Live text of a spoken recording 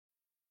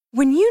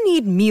When you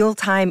need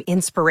mealtime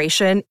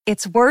inspiration,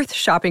 it's worth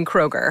shopping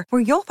Kroger,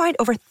 where you'll find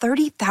over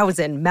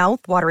 30,000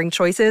 mouth-watering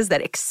choices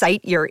that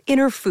excite your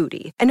inner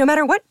foodie. And no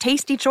matter what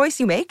tasty choice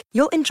you make,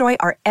 you'll enjoy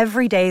our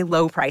everyday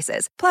low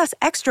prices, plus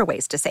extra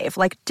ways to save,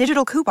 like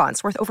digital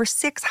coupons worth over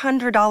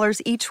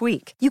 $600 each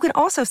week. You can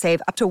also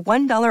save up to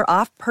 $1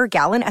 off per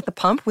gallon at the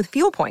pump with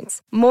fuel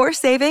points. More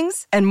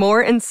savings and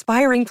more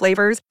inspiring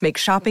flavors make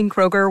shopping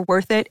Kroger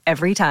worth it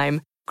every time.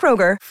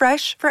 Kroger,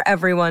 fresh for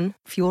everyone.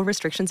 Fuel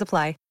restrictions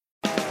apply.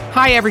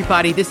 Hi,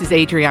 everybody. This is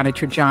Adriana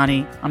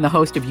Trajani. I'm the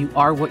host of You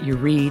Are What You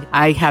Read.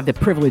 I have the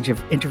privilege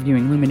of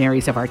interviewing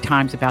luminaries of our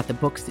times about the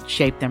books that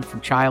shaped them from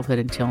childhood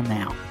until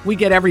now. We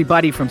get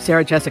everybody from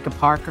Sarah Jessica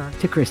Parker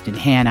to Kristen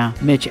Hanna,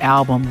 Mitch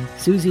Albom,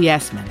 Susie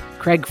Essman,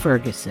 Craig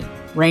Ferguson,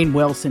 Rainn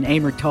Wilson,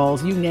 Amor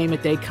Tolls, you name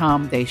it, they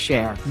come, they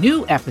share.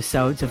 New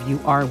episodes of You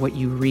Are What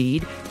You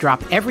Read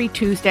drop every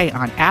Tuesday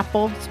on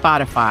Apple,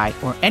 Spotify,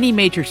 or any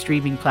major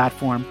streaming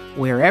platform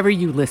wherever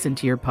you listen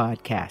to your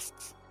podcasts.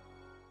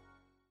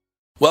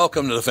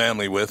 Welcome to the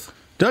family with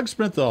Doug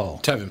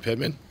Sprinthal, Tevin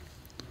Pittman.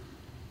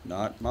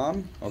 Not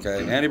Mom?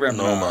 Okay, Andy Brand.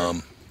 No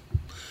Mom.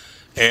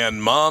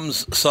 And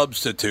Mom's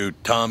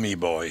substitute, Tommy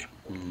Boy.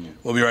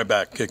 We'll be right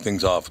back. Kick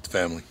things off with the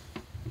family.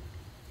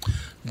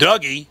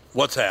 Dougie,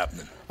 what's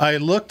happening? I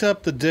looked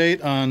up the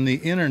date on the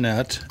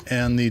internet,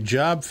 and the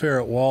job fair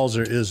at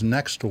Walser is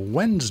next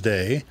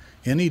Wednesday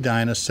in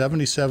Edina,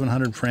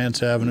 7700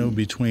 France Avenue,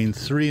 between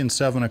 3 and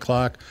 7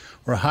 o'clock.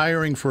 We're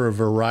hiring for a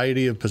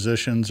variety of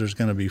positions. There's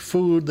going to be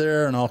food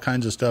there and all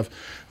kinds of stuff.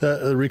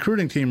 The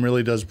recruiting team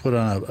really does put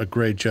on a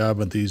great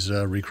job at these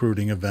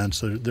recruiting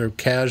events. They're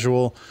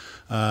casual,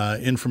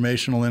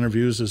 informational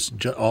interviews is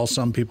all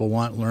some people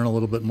want. Learn a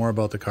little bit more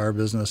about the car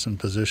business and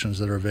positions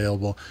that are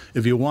available.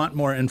 If you want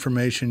more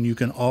information, you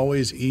can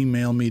always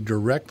email me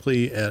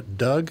directly at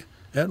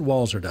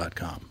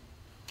doug@walser.com.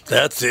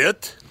 That's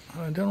it?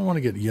 I don't want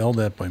to get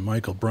yelled at by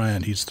Michael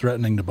Bryant. He's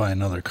threatening to buy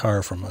another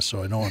car from us,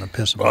 so I don't want to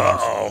piss him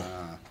off. Oh,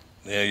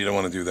 yeah, you don't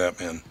want to do that,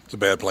 man. It's a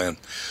bad plan.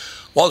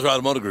 Walser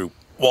Automotive Group,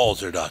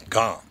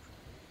 walser.com.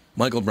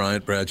 Michael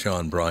Bryant, Bradshaw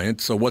and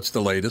Bryant. So what's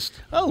the latest?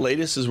 Well, the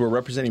latest is we're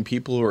representing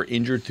people who are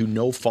injured through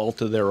no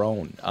fault of their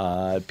own.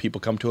 People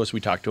come to us.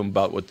 We talk to them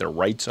about what their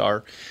rights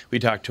are. We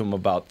talk to them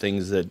about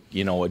things that,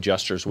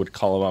 adjusters would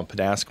call them up and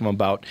ask them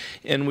about.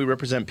 And we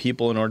represent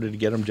people in order to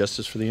get them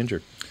justice for the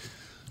injured.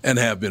 And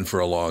have been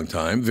for a long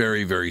time.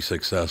 Very, very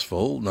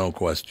successful, no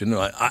question.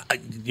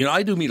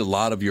 I do meet a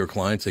lot of your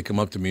clients. They come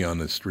up to me on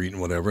the street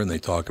and whatever, and they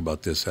talk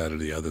about this, that, or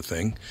the other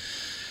thing.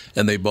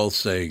 And they both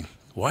say,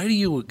 why do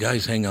you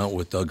guys hang out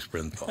with Doug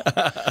Sprinthal?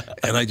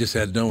 And I just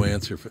had no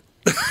answer.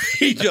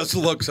 He just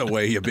looks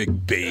away, you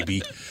big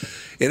baby.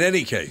 In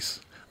any case,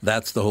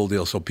 that's the whole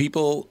deal. So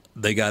people,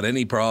 they got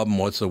any problem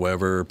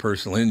whatsoever,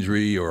 personal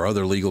injury or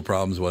other legal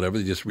problems, whatever,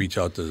 they just reach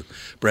out to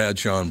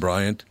Bradshaw and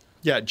Bryant.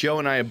 Yeah, Joe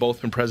and I have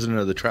both been president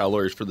of the trial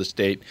lawyers for the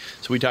state,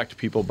 so we talk to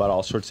people about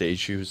all sorts of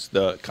issues.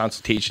 The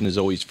consultation is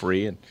always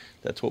free, and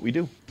that's what we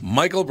do.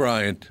 Michael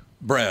Bryant,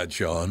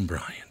 Bradshaw and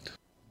Bryant.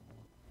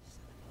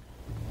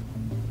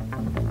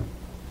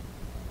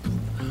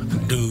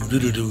 Do.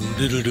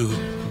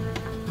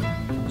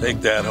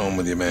 Take that home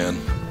with you, man.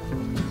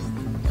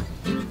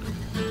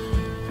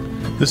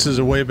 This is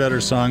a way better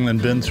song than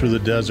Been Through the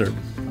Desert.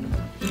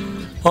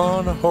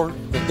 On a horse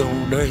with no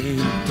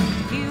name.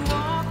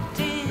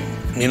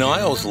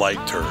 I always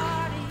liked her.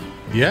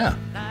 Yeah.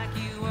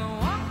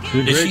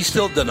 Does she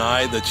still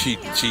deny that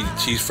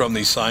she's from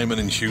the Simon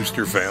and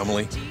Schuster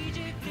family?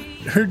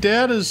 Her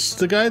dad is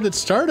the guy that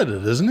started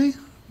it, isn't he?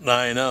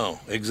 I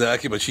know,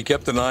 exactly, but she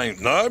kept denying,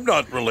 no, I'm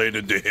not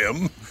related to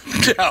him.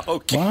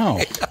 Okay. Wow.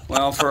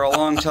 Well, for a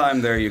long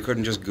time there, you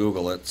couldn't just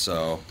Google it,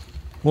 so...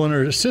 Well, and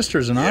her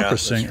sister's an opera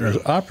singer,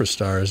 opera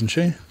star, isn't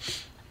she?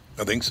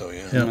 I think so,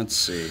 yeah. Let's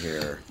see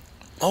here.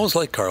 Always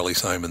liked Carly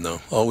Simon,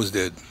 though. Always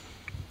did.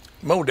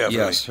 Mo definitely.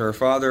 Yes, her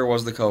father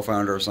was the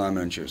co-founder of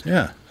Simon & Schuster.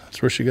 Yeah,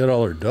 that's where she got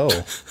all her dough.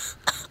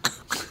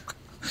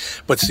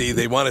 But see,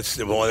 they want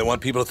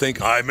people to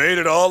think, I made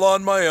it all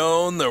on my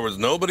own. There was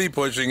nobody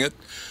pushing it.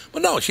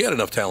 But no, she had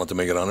enough talent to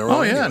make it on her own.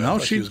 Oh, yeah, anyway. no,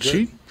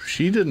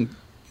 she didn't,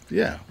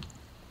 yeah.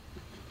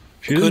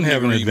 She didn't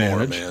have an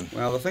advantage. Man.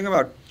 Well, the thing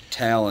about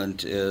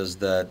talent is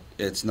that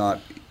it's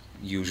not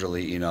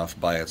usually enough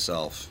by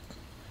itself.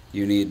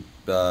 You need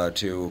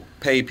to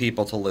pay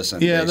people to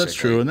listen. Yeah, basically. that's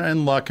true,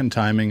 and luck and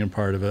timing are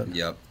part of it.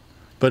 Yep.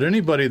 But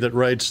anybody that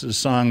writes a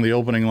song, the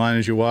opening line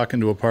is you walk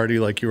into a party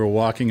like you were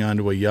walking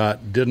onto a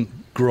yacht, didn't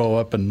grow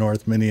up in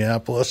North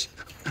Minneapolis.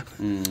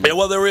 Yeah,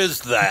 well, there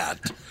is that.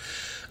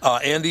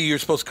 Andy, you're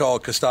supposed to call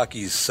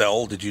Kostaki's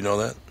cell. Did you know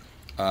that?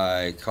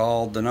 I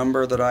called the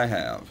number that I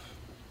have.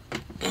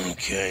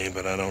 Okay,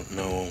 but I don't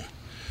know.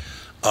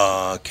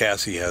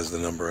 Cassie has the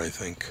number, I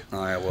think.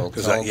 I will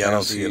Because tell I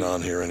don't see Cassie it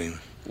on here anywhere.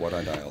 what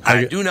I dialed.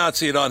 I do not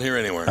see it on here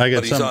anywhere,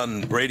 but he's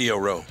on Radio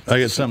Row. I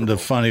got something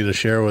funny to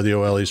share with you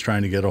while he's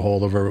trying to get a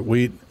hold of her.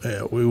 We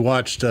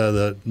watched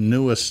the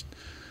newest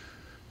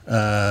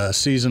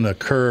season of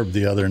Curb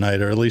the other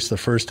night, or at least the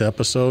first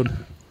episode.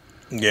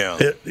 Yeah.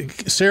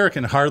 Sarah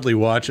can hardly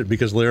watch it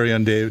because Larry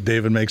and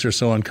David makes her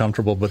so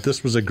uncomfortable, but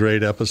this was a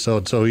great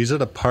episode. So he's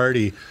at a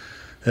party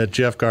at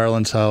Jeff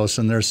Garland's house,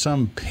 and there's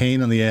some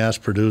pain-in-the-ass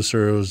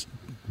producer who's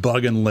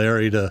bugging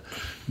Larry to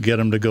get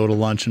him to go to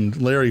lunch,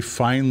 and Larry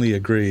finally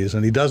agrees,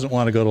 and he doesn't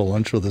want to go to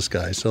lunch with this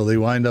guy. So they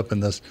wind up in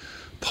this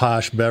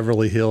posh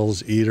Beverly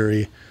Hills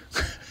eatery.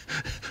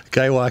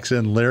 Guy walks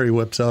in, Larry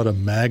whips out a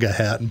MAGA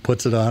hat and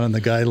puts it on, and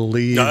the guy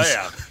leaves. Oh,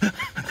 yeah.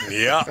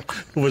 Yeah.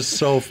 It was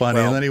so funny.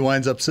 Well, and then he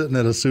winds up sitting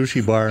at a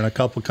sushi bar, and a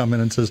couple come in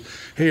and says,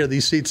 "Hey, are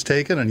these seats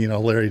taken?" And,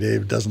 Larry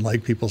Dave doesn't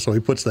like people, so he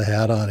puts the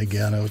hat on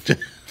again.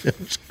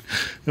 It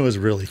was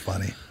really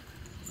funny.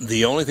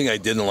 The only thing I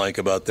didn't like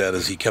about that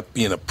is he kept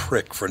being a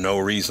prick for no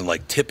reason,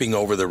 like tipping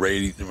over the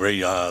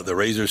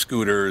Razor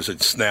scooters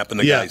and snapping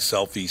the guy's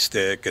selfie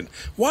stick. And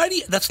why do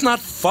you? That's not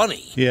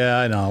funny. Yeah,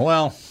 I know.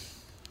 Well,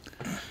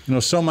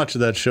 so much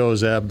of that show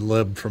is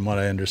ad-lib, from what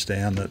I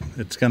understand, that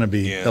it's going to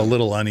be a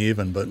little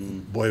uneven. But,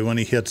 boy, when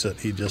he hits it,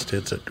 he just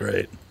hits it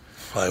great.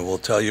 I will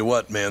tell you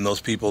what, man,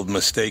 those people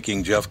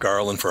mistaking Jeff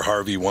Garland for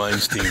Harvey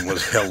Weinstein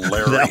was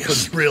hilarious. That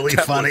was really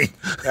funny.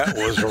 That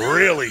was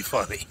really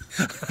funny.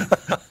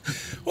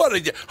 What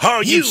did you?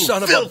 Oh, you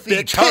son of a bitch!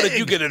 Pig. How did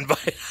you get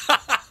invited?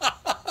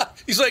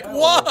 He's like,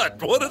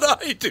 what? What did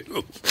I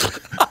do?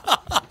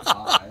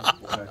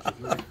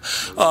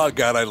 Oh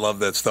God, I love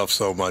that stuff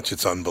so much.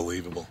 It's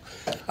unbelievable.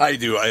 I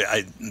do.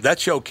 That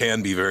show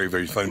can be very,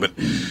 very funny. But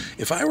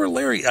if I were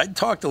Larry, I'd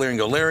talk to Larry and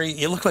go, Larry,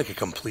 you look like a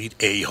complete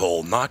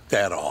a-hole. Knock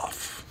that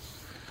off.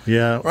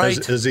 Yeah, right.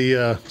 As he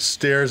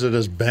stares at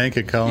his bank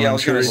account, Yeah, I'm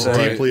sure he's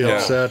deeply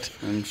upset.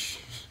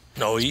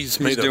 No, he's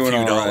made a few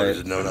dollars.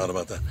 Right. No doubt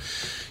about that.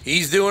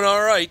 He's doing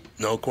all right.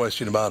 No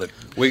question about it.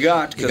 We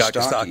got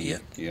Kostaki.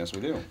 Yes,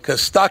 we do.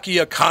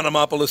 Kostaki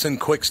Economopoulos in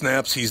Quick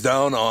Snaps. He's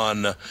down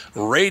on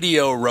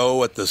Radio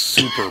Row at the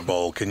Super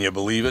Bowl. Can you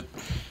believe it?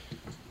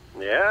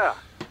 Yeah,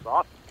 it's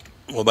awesome.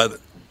 Well, by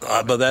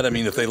that I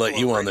mean if they let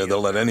you on there, they'll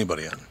let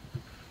anybody on.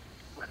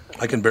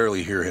 I can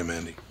barely hear him,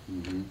 Andy.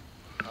 Mm-hmm.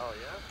 Oh,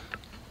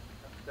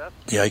 yeah?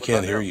 Yeah, I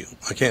can't hear you.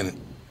 I can't.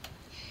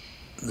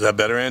 Is that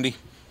better, Andy?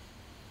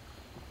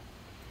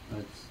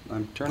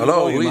 I'm turning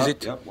Hello, who is up.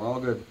 it? Yep, we're all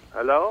good.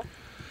 Hello?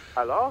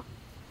 Hello?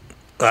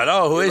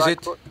 Hello, who is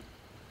it?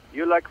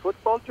 You like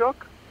football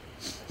joke?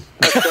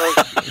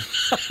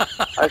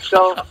 I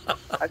sell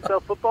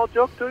football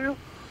joke to you?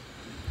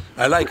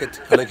 I like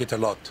it. I like it a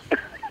lot.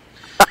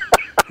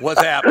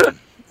 What's happening?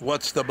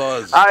 What's the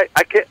buzz? I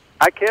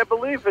can't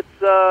believe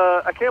it's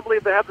I can't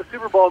believe they have the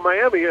Super Bowl in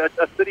Miami, a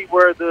city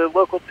where the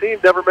local team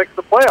never makes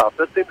the playoffs.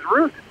 That seems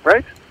rude,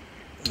 right?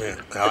 Yeah,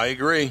 I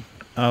agree.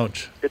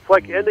 Ouch. It's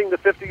like ending the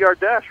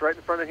 50-yard dash right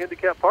in front of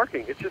handicap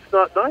parking. It's just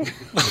not nice.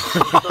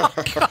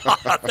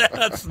 God,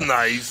 that's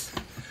nice.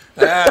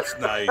 That's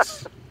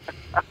nice.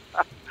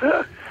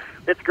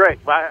 It's great.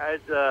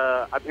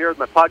 I'm here with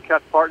my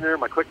podcast partner,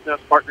 my Quick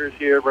Snaps partner is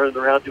here running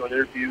around doing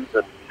interviews,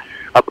 and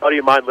a buddy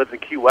of mine lives in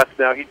Key West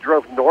now. He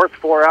drove north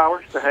 4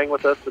 hours to hang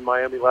with us in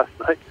Miami last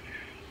night.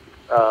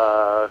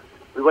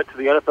 We went to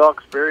the NFL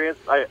experience.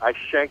 I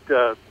shanked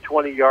a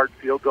 20-yard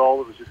field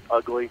goal. It was just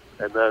ugly.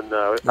 And then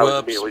I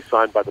was immediately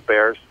signed by the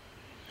Bears.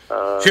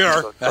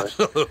 Sure,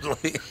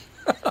 absolutely.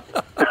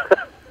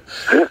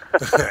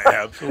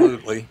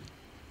 Absolutely.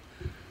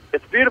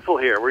 It's beautiful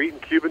here. We're eating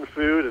Cuban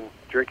food and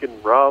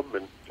drinking rum,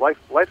 and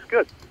life's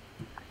good.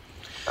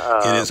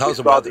 It is. How's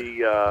the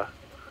weather?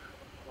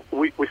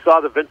 We saw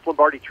the Vince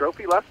Lombardi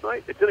Trophy last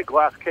night. It's in a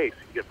glass case.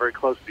 You can get very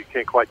close, but you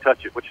can't quite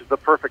touch it, which is the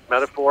perfect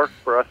metaphor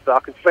for us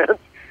Falcons fans.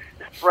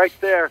 It's right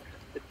there.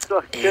 It's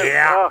so you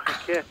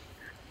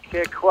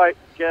can't quite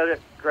get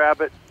it, grab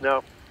it.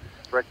 No,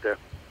 it's right there.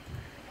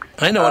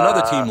 I know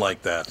another team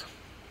like that.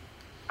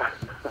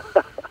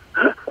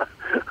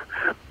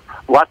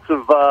 Lots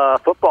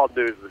of football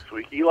news this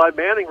week. Eli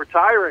Manning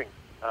retiring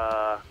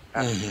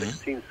after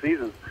 16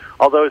 seasons,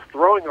 although his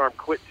throwing arm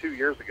quit 2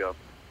 years ago.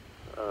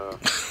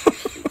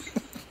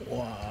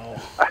 Wow.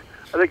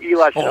 I think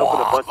Eli should open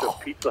a bunch of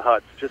Pizza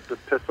Huts just to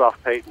piss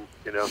off Peyton.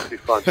 It'd be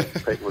fun.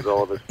 Peyton was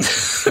all of his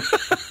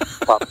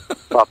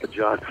Papa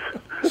John's.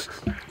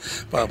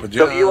 Papa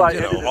John's, so Eli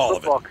ended his all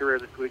football career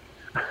this week.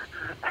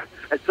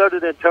 And so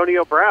did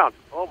Antonio Brown.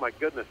 Oh, my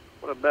goodness.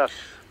 What a mess.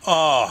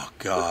 Oh,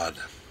 God.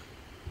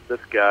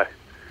 This guy.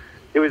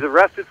 He was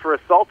arrested for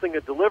assaulting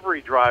a delivery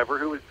driver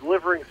who was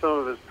delivering some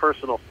of his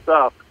personal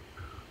stuff.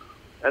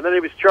 And then he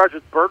was charged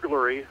with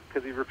burglary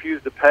because he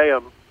refused to pay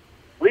him.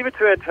 Leave it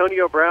to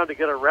Antonio Brown to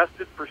get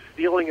arrested for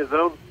stealing his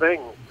own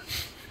things.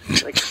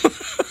 It's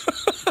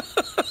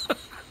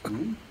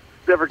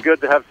never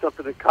good to have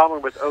something in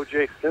common with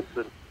O.J.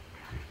 Simpson.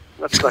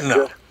 That's not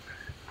good.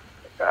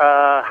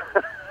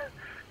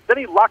 Then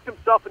he locked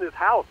himself in his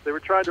house. They were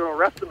trying to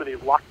arrest him, and he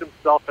locked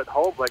himself at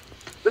home.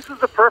 This is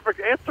the perfect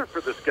answer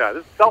for this guy.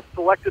 This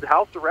self-selected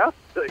house arrest.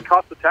 It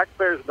cost the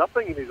taxpayers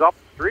nothing, and he's off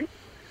the street.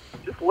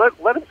 Just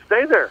let him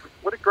stay there.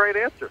 What a great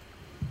answer.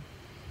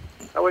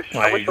 I wish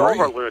all of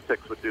our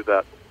lunatics would do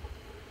that.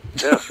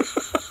 Yeah.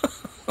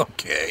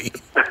 Okay.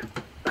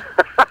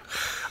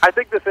 I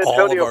think this All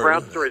Antonio of our-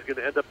 Brown story is going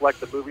to end up like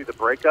the movie The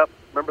Breakup.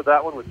 Remember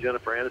that one with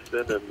Jennifer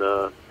Aniston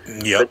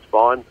and Yep. Vince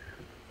Vaughn?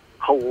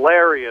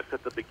 Hilarious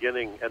at the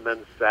beginning and then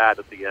sad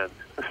at the end.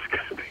 It's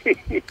going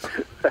to be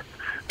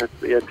that's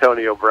the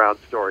Antonio Brown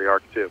story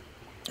arc, too.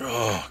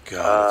 Oh,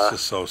 God, it's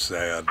just so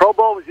sad. Pro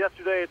Bowl was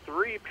yesterday at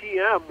 3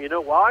 p.m. You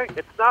know why?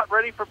 It's not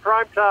ready for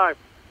prime time.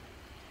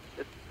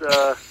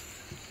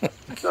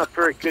 It's not a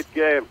very good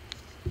game.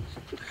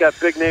 It's got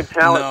big-name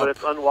talent, No. but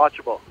it's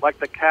unwatchable, like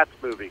the Cats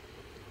movie.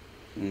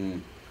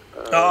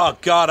 Oh,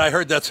 God, I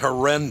heard that's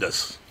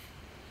horrendous.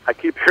 I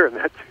keep hearing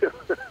that, too.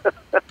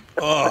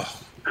 Oh,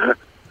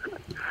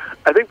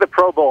 I think the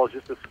Pro Bowl is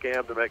just a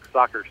scam to make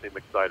soccer seem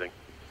exciting.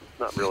 It's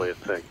not really a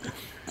thing.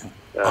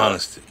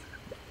 honesty.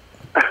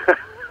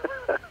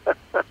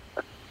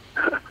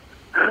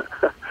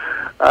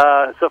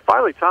 So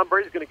finally, Tom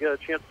Brady's going to get a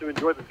chance to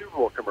enjoy the Super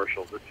Bowl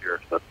commercials this year.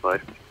 So that's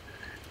nice.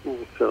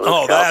 So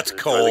Oh, that's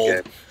Cal can enjoy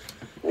the cold.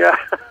 game. Yeah.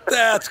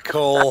 That's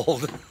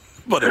cold,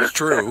 but it's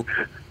true.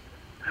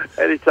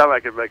 Anytime I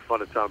can make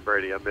fun of Tom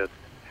Brady, I'm in.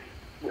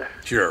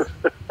 Sure.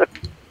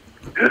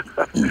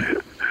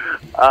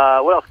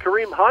 What else?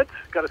 Kareem Hunt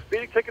got a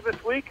speeding ticket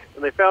this week,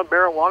 and they found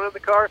marijuana in the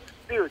car.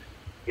 Dude,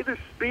 either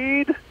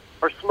speed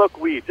or smoke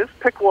weed. Just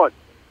pick one.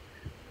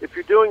 If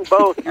you're doing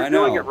both, you're I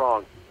know. doing it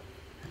wrong.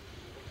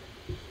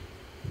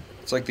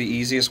 It's like the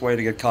easiest way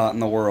to get caught in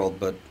the world,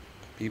 but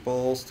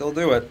people still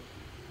do it.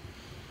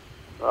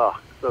 Oh,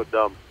 so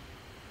dumb.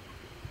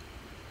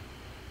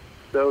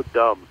 So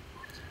dumb.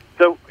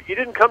 So you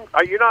didn't come?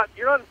 You're not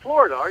in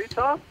Florida, are you,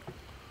 Tom?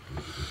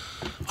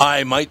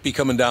 I might be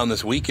coming down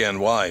this weekend.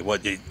 Why?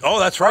 What? Oh,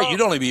 that's right.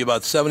 You'd only be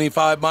about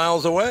 75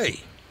 miles away.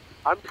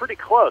 I'm pretty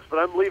close, but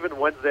I'm leaving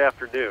Wednesday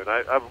afternoon.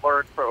 I've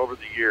learned for over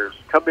the years.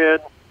 Come in,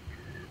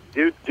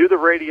 do the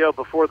radio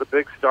before the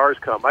big stars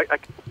come.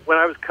 When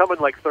I was coming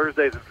like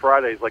Thursdays and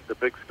Fridays, like the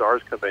big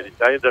stars come in,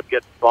 I ended up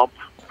getting bumped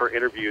for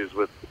interviews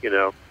with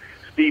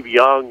Steve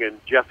Young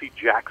and Jesse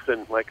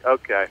Jackson. Like,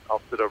 okay,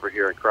 I'll sit over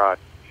here and cry.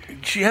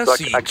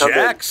 Jesse So I come in.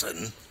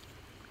 Jackson.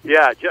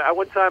 Yeah,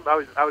 one time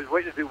I was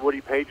waiting to do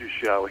Woody Page's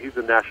show. He's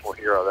a national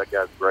hero. That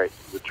guy's great.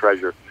 He's a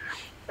treasure.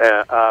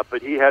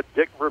 But he had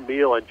Dick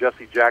Vermeil and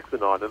Jesse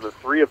Jackson on, and the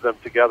three of them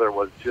together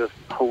was just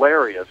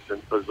hilarious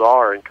and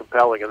bizarre and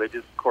compelling. And they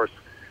just, of course,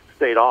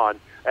 stayed on.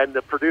 And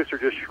the producer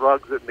just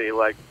shrugs at me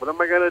like, "What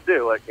am I going to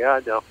do?" Like, "Yeah, I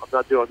know. I'm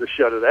not doing the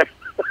show today."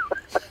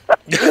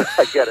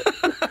 I get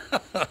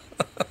it.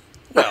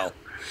 Well,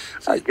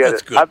 I get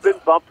that's it. good, I've been though.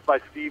 bumped by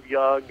Steve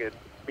Young and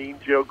Mean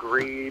Joe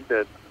Green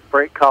and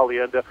Frank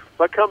Caliendo.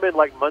 So I come in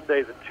like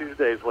Mondays and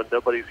Tuesdays when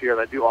nobody's here, and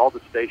I do all the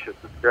stations.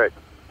 It's great.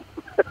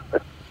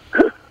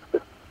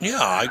 Yeah,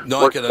 I can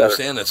Works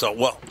understand that. So,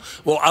 well,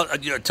 I'll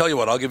tell you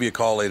what. I'll give you a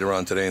call later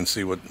on today and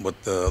see what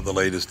the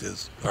latest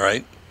is. All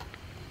right.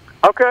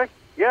 Okay.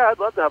 Yeah, I'd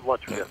love to have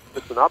lunch with you.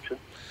 It's an option.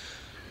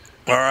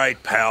 All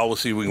right, pal. We'll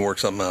see if we can work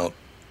something out.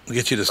 We'll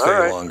get you to stay All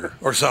right. longer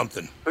or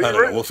something. Who I you don't know.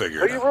 rooting- We'll figure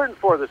Who it are you out. rooting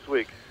for this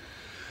week?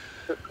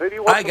 Who do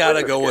you want I to gotta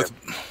win go this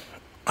with. game?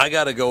 I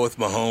got to go with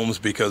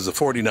Mahomes because the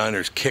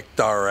 49ers kicked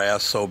our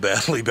ass so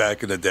badly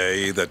back in the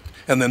day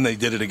and then they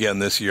did it again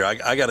this year.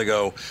 I got to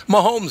go.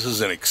 Mahomes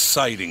is an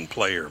exciting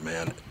player,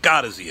 man.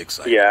 God, is he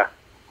exciting. Yeah,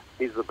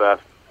 he's the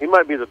best. He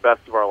might be the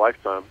best of our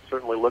lifetime.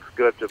 Certainly looks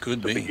good to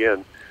Could be.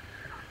 begin.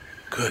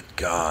 Good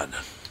God.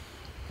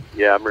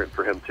 Yeah, I'm rooting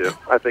for him too.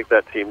 I think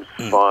that team's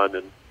fun,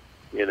 and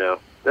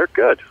they're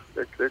good.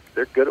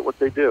 They're good at what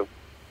they do.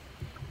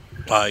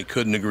 I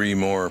couldn't agree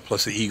more.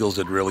 Plus, the Eagles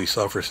did really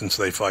suffer since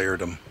they fired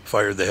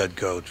the head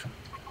coach.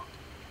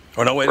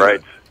 Oh, no, wait a Right.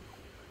 minute.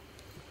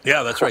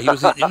 Yeah, that's right. He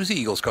was the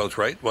Eagles coach,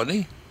 right? Wasn't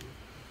he?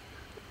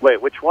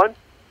 Wait, which one?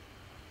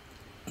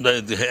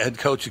 The head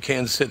coach of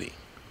Kansas City.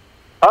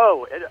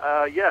 Oh,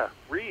 yeah,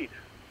 Reed.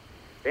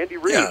 Andy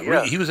Reid.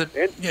 Yeah, he was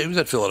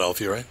at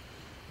Philadelphia, right?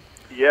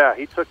 Yeah,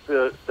 he took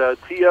the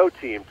TO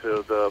team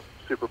to the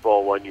Super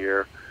Bowl one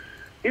year.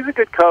 He's a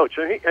good coach,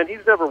 and he's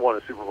never won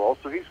a Super Bowl,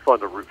 so he's fun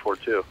to root for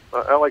too.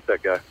 I like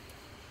that guy.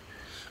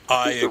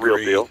 I He's the real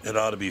agree. deal. It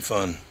ought to be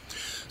fun.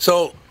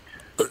 So,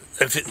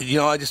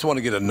 I just want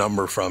to get a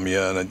number from you,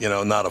 and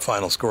not a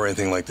final score or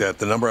anything like that.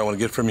 The number I want to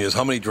get from you is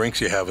how many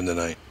drinks you having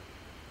tonight.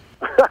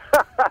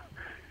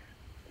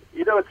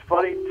 It's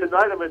funny.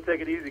 Tonight I'm going to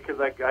take it easy because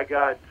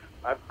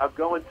I'm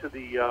going to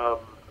the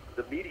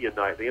media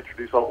night. They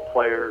introduce all the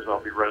players.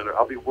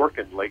 I'll be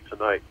working late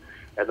tonight,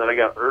 and then I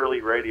got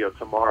early radio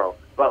tomorrow.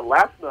 But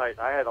last night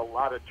I had a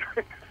lot of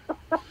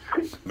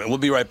drinks. We'll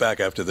be right back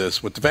after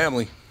this with the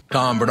family.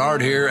 Tom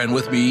Bernard here, and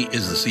with me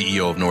is the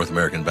CEO of North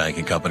American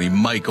Banking Company,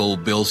 Michael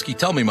Bilski.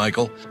 Tell me,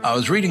 Michael, I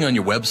was reading on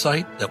your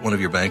website that one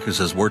of your bankers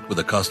has worked with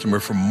a customer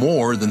for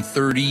more than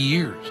 30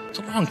 years. It's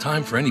a long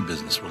time for any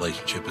business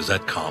relationship. Is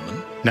that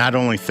common? Not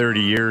only 30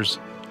 years,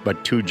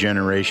 but 2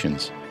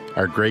 generations.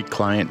 Our great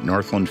client,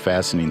 Northland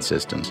Fastening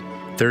Systems.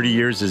 30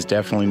 years is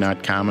definitely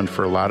not common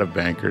for a lot of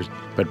bankers,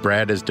 but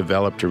Brad has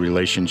developed a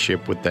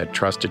relationship with that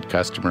trusted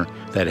customer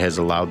that has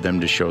allowed them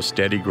to show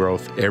steady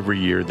growth every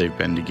year they've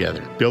been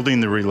together.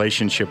 Building the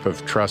relationship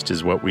of trust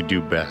is what we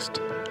do best.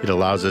 It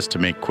allows us to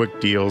make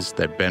quick deals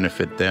that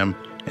benefit them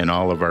and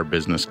all of our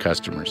business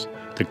customers.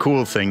 The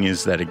cool thing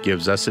is that it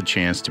gives us a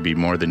chance to be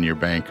more than your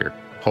banker,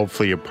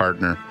 hopefully a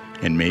partner,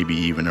 and maybe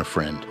even a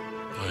friend.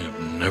 I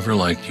have never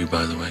liked you,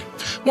 by the way.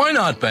 Why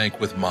not bank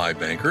with my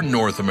banker,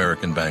 North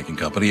American Banking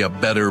Company, a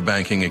better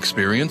banking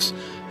experience?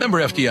 Member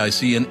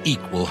FDIC, an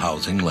equal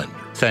housing lender.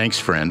 Thanks,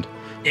 friend.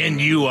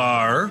 And you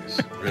are?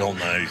 Real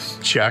nice.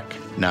 Chuck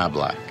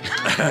Knobloch.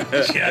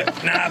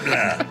 Chuck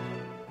Knobloch.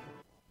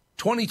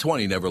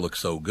 2020 never looked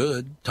so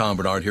good. Tom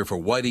Bernard here for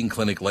Whiting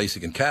Clinic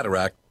LASIK and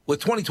Cataract. With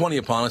 2020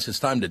 upon us, it's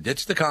time to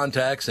ditch the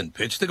contacts and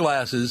pitch the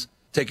glasses.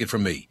 Take it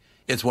from me.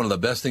 It's one of the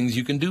best things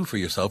you can do for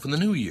yourself in the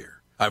new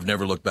year. I've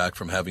never looked back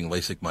from having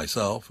LASIK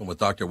myself, and with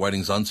Dr.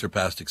 Whiting's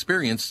unsurpassed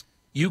experience,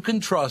 you can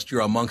trust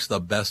you're amongst the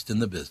best in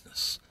the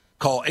business.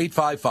 Call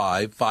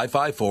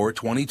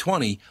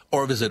 855-554-2020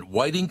 or visit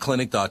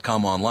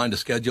whitingclinic.com online to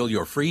schedule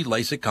your free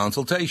LASIK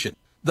consultation.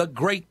 The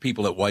great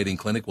people at Whiting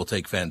Clinic will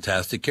take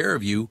fantastic care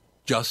of you,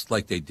 just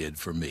like they did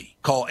for me.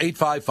 Call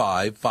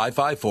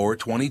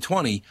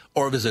 855-554-2020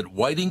 or visit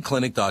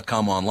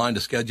whitingclinic.com online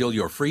to schedule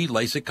your free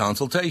LASIK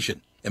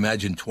consultation.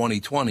 Imagine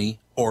 2020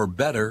 or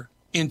better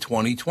in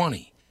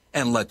 2020.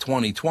 And let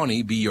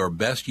 2020 be your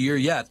best year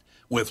yet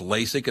with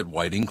LASIK at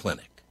Whiting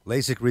Clinic.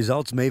 LASIK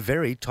results may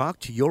vary. Talk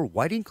to your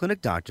Whiting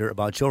Clinic doctor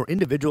about your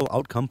individual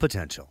outcome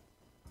potential.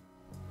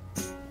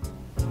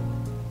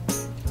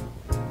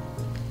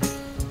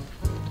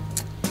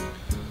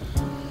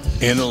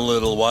 In a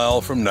little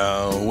while from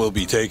now, we'll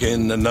be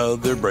taking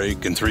another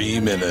break in 3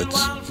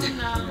 minutes.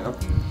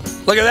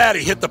 Look at that.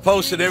 He hit the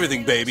post and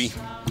everything, baby.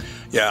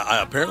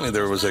 Yeah, apparently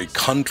there was a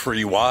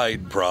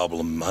countrywide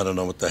problem. I don't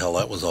know what the hell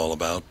that was all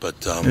about, but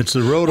it's the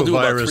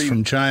rotavirus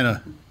from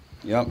China.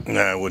 Yep. Nah,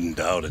 I wouldn't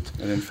doubt it.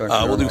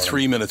 We'll do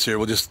 3 minutes here.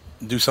 We'll just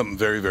do something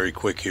very, very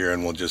quick here,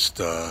 and we'll just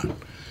hop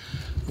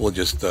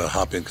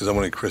in because I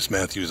wanted Chris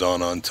Matthews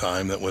on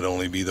time. That would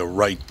only be the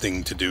right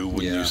thing to do,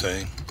 wouldn't you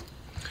say?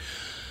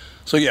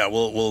 So yeah,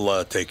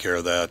 we'll take care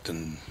of that,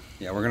 and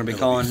yeah, we're going to be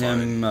calling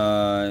him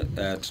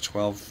at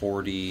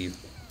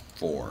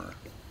 12:44.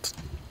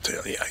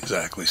 Yeah,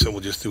 exactly. So we'll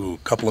just do a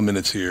couple of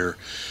minutes here.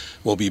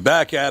 We'll be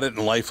back at it,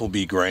 and life will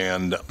be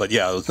grand. But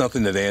yeah, it was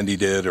nothing that Andy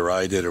did or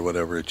I did or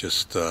whatever. It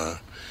just the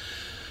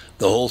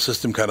whole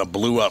system kind of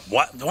blew up.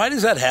 Why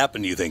does that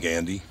happen? Do you think,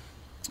 Andy?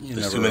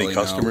 There's too many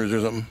customers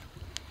or something.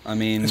 I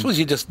mean, I suppose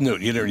you just knew.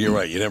 You're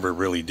right. You never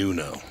really do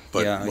know.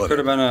 But yeah, it could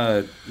have been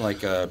a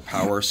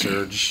power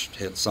surge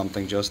hit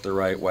something just the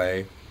right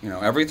way. You know,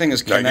 everything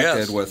is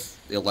connected with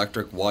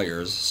electric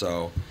wires,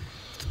 so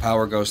if the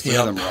power goes through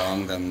them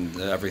wrong, then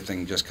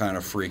everything just kind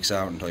of freaks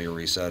out until you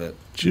reset it.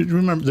 Do you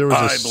remember there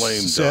was a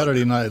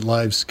Saturday Night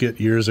Live skit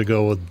years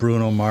ago with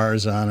Bruno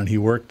Mars on, and he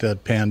worked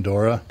at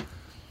Pandora.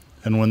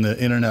 And when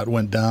the internet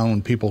went down,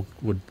 when people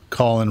would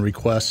call in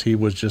requests, he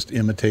was just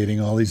imitating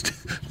all these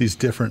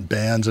different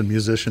bands and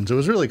musicians. It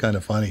was really kind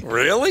of funny.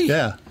 Really?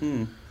 Yeah.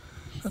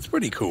 That's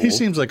pretty cool. He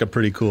seems like a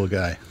pretty cool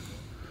guy.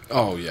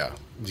 Oh, yeah.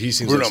 He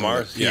seems Bruno like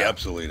Mars? Yeah,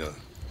 absolutely does.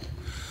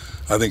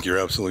 I think you're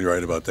absolutely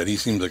right about that. He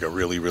seems like a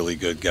really, really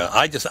good guy.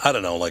 I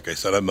don't know. Like I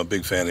said, I'm a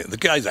big fan. The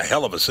guy's a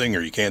hell of a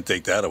singer. You can't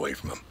take that away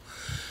from him.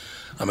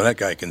 I mean, that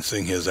guy can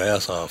sing his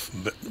ass off.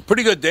 But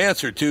pretty good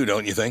dancer, too,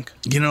 don't you think?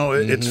 You know,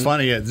 it's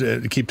funny.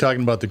 I keep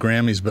talking about the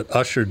Grammys, but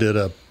Usher did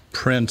a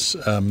Prince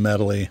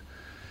medley.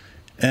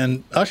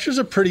 And Usher's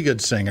a pretty good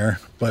singer,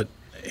 but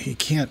he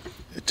can't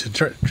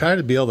try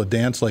to be able to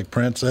dance like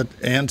Prince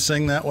and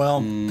sing that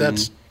well.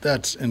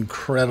 That's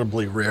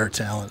incredibly rare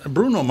talent.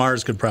 Bruno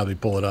Mars could probably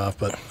pull it off,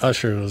 but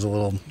Usher was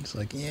it's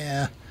like,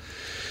 yeah,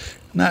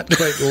 not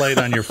quite light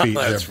on your feet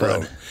there,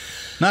 bud.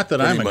 Not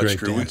that I'm a great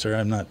dancer.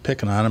 I'm not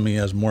picking on him. He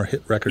has more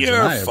hit records than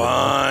I ever. You're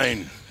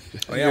fine.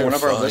 Oh, yeah, one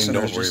of our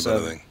listeners just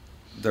said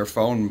their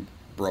phone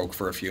broke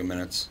for a few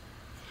minutes.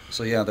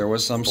 So, yeah, there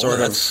was some sort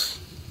of...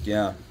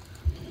 Yeah.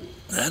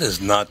 That is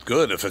not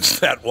good if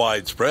it's that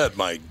widespread.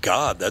 My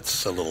God,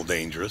 that's a little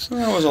dangerous.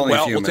 Well, it was only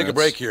a few minutes. Take a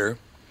break here.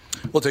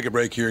 We'll take a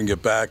break here and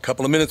get back. A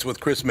couple of minutes with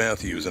Chris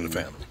Matthews and the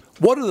family.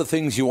 What are the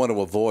things you want to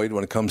avoid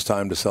when it comes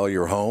time to sell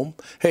your home?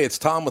 Hey, it's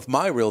Tom with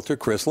my realtor,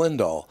 Chris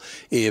Lindahl.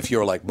 If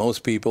you're like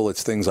most people,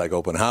 it's things like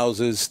open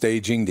houses,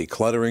 staging,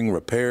 decluttering,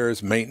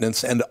 repairs,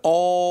 maintenance, and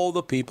all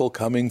the people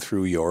coming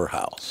through your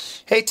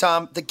house. Hey,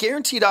 Tom, the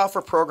Guaranteed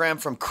Offer program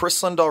from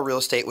Chris Lindahl Real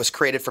Estate was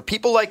created for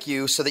people like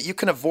you so that you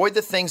can avoid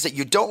the things that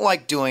you don't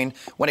like doing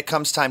when it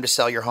comes time to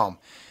sell your home.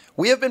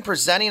 We have been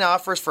presenting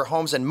offers for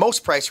homes in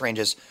most price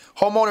ranges.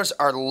 Homeowners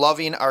are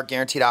loving our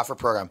Guaranteed Offer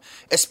program,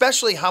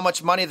 especially how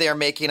much money they are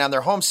making on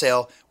their home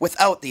sale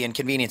without the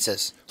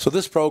inconveniences. So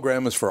this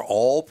program is for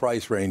all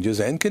price ranges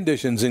and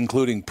conditions,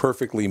 including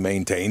perfectly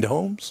maintained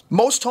homes?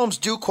 Most homes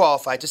do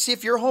qualify. To see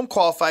if your home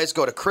qualifies,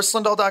 go to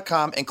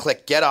chrislindahl.com and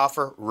click Get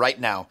Offer right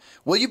now.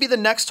 Will you be the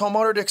next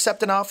homeowner to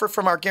accept an offer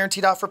from our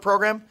Guaranteed Offer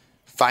program?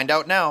 Find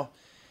out now.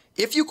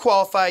 If you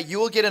qualify, you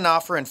will get an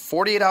offer in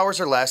 48 hours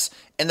or less,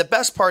 and the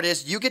best part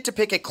is you get to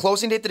pick a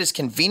closing date that is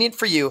convenient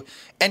for you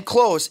and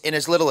close in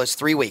as little as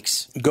 3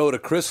 weeks. Go to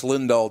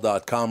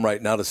chrislindahl.com right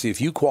now to see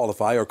if you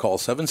qualify or call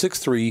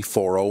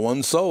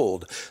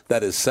 763-401-SOLD.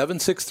 That is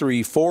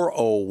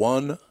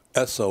 763-401-SOLD.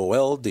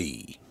 SOLD.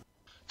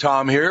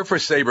 Tom here for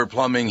Sabre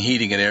Plumbing,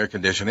 Heating, and Air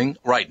Conditioning.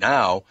 Right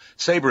now,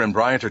 Sabre and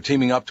Bryant are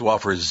teaming up to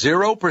offer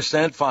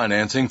 0%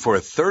 financing for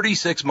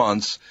 36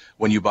 months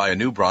when you buy a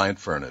new Bryant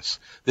furnace.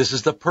 This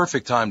is the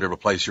perfect time to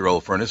replace your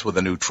old furnace with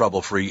a new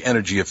trouble-free,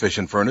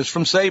 energy-efficient furnace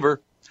from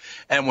Sabre.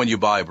 And when you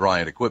buy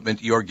Bryant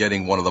equipment, you're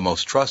getting one of the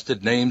most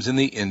trusted names in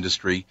the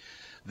industry.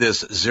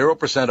 This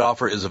 0%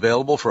 offer is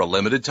available for a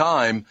limited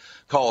time.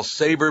 Call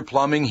Sabre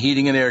Plumbing,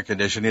 Heating, and Air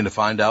Conditioning to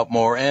find out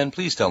more, and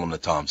please tell them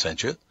that Tom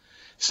sent you.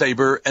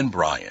 Sabre and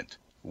Bryant,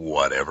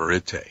 whatever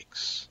it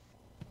takes.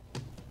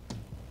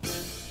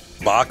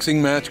 Boxing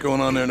match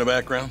going on there in the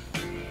background?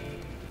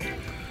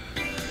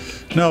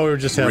 No, we were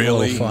just having a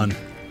little fun.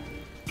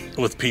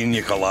 With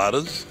pina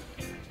coladas?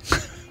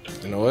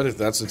 You know what?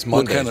 It's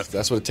Monday.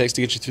 That's what it takes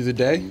to get you through the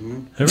day.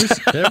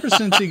 Mm-hmm. Ever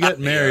since you get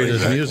married,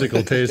 his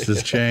musical taste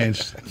has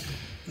changed.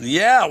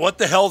 Yeah, what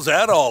the hell's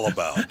that all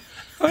about?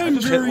 I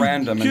just hit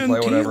random and play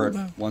whatever it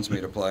wants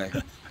me to play.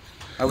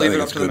 I leave it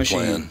up to the machine.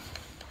 Plan.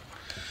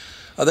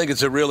 I think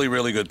it's a really,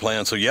 really good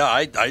plan. So, yeah,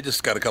 I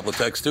just got a couple of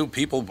texts, too.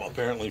 People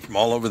apparently from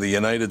all over the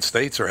United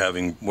States are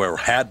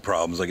had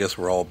problems. I guess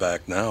we're all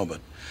back now.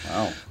 But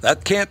wow.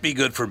 That can't be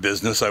good for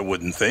business, I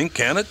wouldn't think,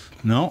 can it?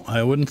 No,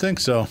 I wouldn't think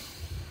so.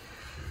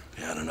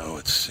 Yeah, I don't know.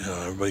 It's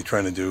everybody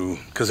trying to do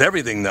 – because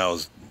everything now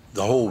is –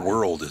 the whole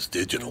world is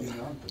digital.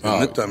 Isn't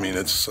it? I mean,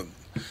 it's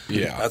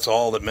yeah. That's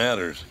all that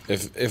matters.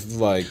 If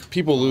like,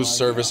 people lose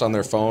service on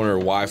their phone or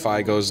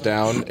Wi-Fi goes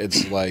down,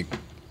 it's like –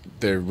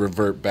 they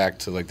revert back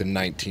to like the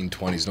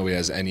 1920s. Nobody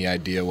has any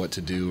idea what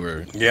to do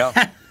or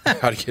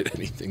how to get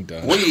anything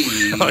done. It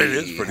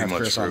is pretty much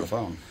Chris true. On the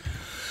phone.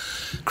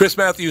 Chris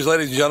Matthews,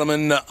 ladies and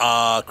gentlemen.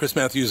 Chris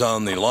Matthews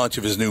on the launch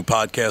of his new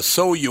podcast,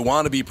 So You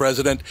Want to Be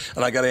President?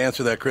 And I got to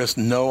answer that, Chris.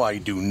 No, I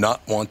do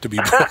not want to be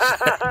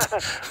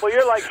president. Well,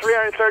 you're like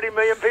 330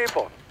 million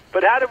people.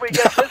 But how did we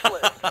get this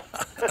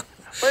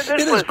list?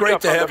 It is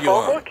great to have you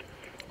on.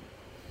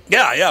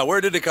 Yeah. Where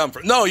did it come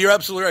from? No, you're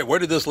absolutely right. Where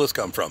did this list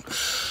come from?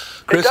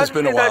 Chris, it's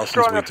been a while since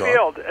we talked. It doesn't seem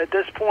that strong a field at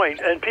this point,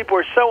 and people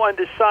are so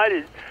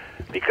undecided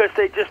because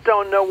they just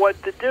don't know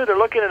what to do. They're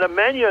looking at a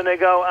menu and they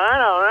go, I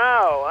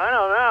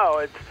don't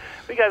know.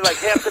 We got like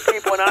half the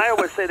people in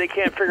Iowa say they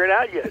can't figure it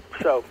out yet.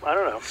 So I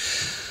don't know.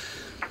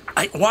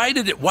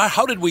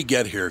 How did we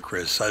get here,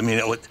 Chris? I mean,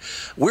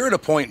 we're at a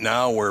point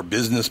now where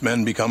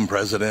businessmen become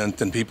president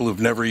and people who've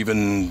never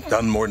even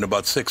done more than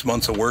about 6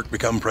 months of work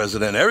become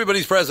president.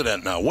 Everybody's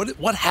president now.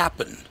 What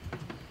happened?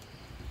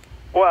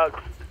 Well,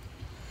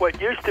 what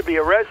used to be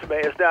a resume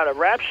is now a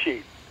rap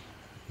sheet.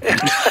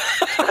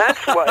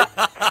 That's what.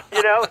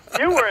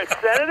 You were a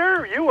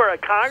senator, you were a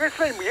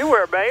congressman, you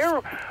were a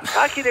mayor.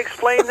 How can you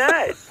explain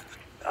that?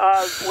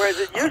 Whereas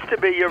it used to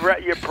be, you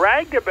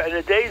bragged about in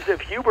the days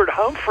of Hubert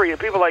Humphrey and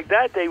people like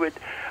that,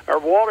 or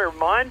Walter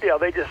Mondale,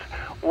 they just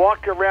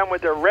walked around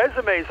with their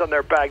resumes on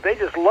their back. They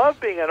just loved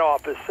being in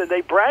office, and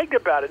they bragged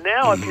about it.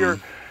 Now, if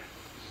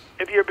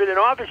you've been in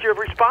office, you're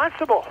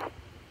responsible.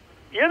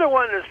 You're the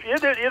one. You're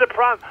the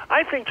problem.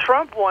 I think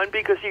Trump won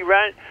because he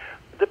ran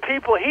the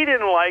people he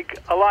didn't like.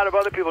 A lot of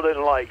other people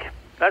didn't like.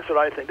 That's what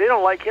I think. They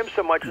don't like him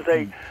so much as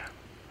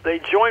they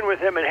join with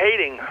him in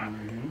hating.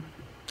 Mm-hmm.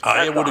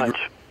 I would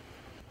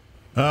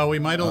agree. We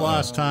might have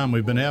lost Tom.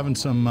 We've been having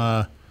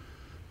some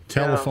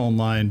telephone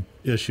line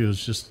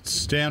issues. Just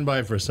stand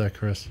by for a sec,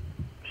 Chris.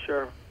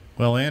 Sure.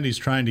 Well, Andy's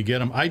trying to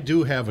get him. I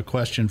do have a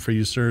question for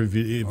you, sir, if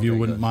you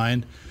wouldn't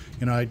mind.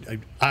 I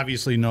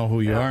obviously know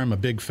who you are. I'm a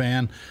big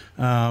fan.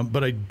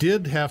 But I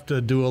did have to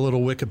do a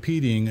little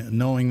Wikipediaing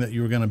knowing that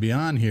you were going to be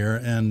on here.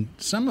 And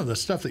some of the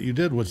stuff that you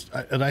did was,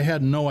 and I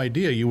had no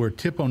idea. You were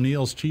Tip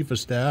O'Neill's chief of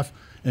staff,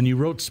 and you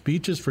wrote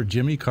speeches for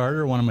Jimmy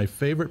Carter, one of my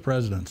favorite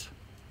presidents.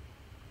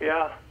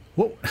 Yeah.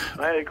 Well,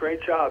 I had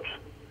great jobs.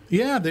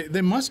 Yeah,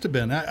 they must have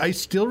been. I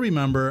still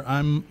remember,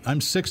 I'm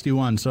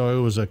 61, so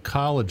I was a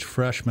college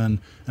freshman,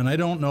 and I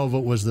don't know if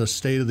it was the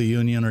State of the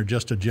Union or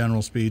just a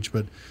general speech,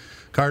 but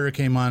Carter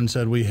came on and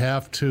said, we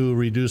have to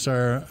reduce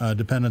our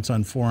dependence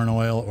on foreign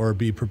oil or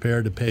be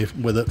prepared to pay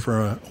with it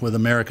with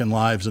American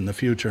lives in the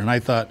future. And I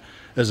thought,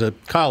 as a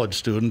college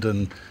student,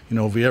 and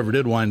if we ever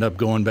did wind up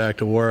going back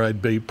to war,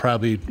 I'd be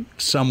probably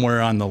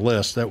somewhere on the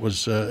list. That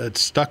was it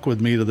stuck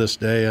with me to this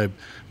day. I'm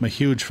a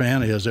huge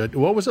fan of his.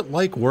 What was it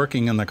like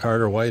working in the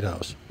Carter White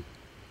House?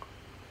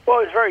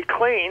 Well, it was very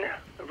clean,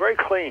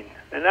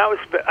 and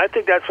I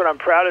think that's what I'm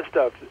proudest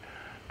of.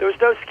 There was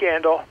no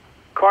scandal.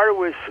 Carter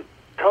was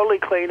totally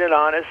clean and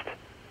honest,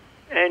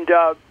 and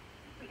I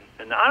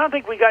don't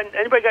think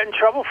anybody got in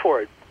trouble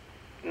for it,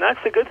 and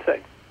that's the good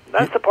thing.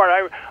 That's the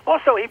part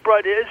also, he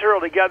brought Israel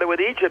together with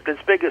Egypt,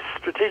 its biggest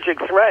strategic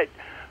threat.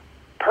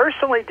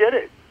 Personally did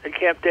it at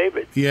Camp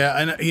David. Yeah,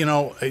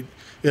 and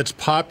it's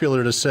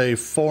popular to say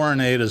foreign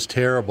aid is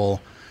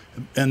terrible,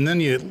 and then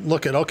you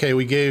look at, okay,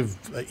 we gave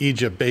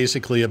Egypt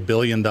basically $1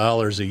 billion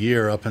a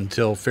year up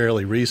until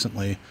fairly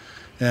recently.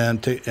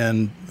 And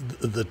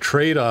the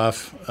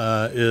trade-off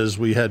is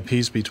we had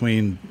peace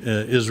between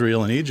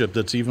Israel and Egypt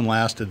that's even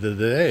lasted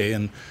today.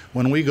 And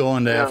when we go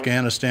into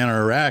Afghanistan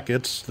or Iraq,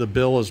 the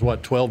bill is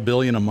 $12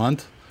 billion a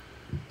month,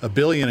 $1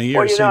 billion a year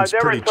well, seems I've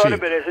never pretty thought cheap.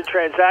 of it as a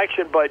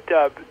transaction, but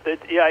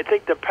I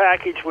think the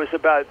package was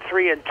about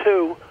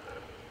 3-2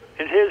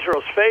 in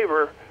Israel's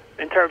favor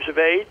in terms of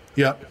aid.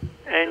 Yep.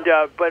 And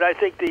but I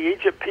think the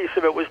Egypt piece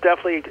of it was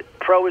definitely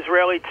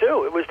pro-Israeli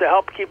too. It was to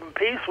help keep in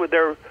peace with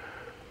their,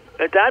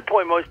 at that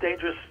point, most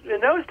dangerous.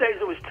 In those days,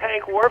 it was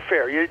tank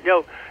warfare. You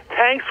know,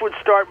 tanks would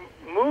start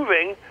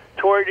moving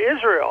toward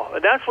Israel,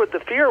 and that's what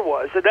the fear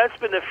was. And that's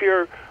been the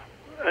fear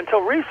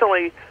until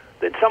recently,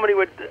 that somebody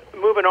would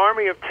move an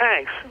army of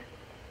tanks,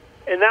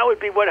 and that would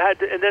be what had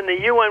to. And then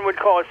the UN would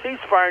call a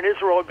ceasefire, and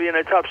Israel would be in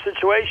a tough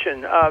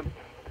situation.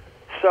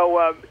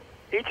 So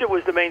Egypt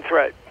was the main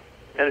threat,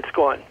 and it's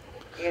gone.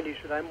 Andy,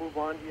 should I move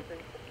on, do you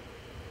think?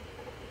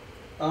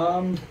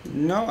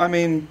 No, I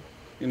mean,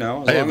 as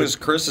long as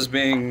Chris is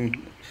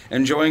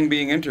enjoying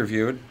being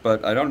interviewed,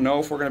 but I don't know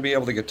if we're going to be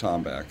able to get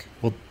Tom back.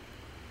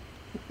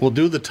 We'll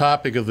do the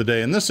topic of the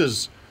day, and this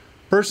is,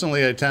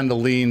 personally, I tend to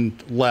lean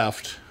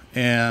left,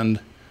 and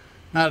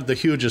not the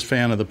hugest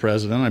fan of the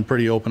president. I'm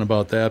pretty open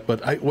about that,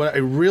 but what I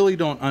really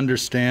don't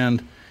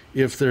understand,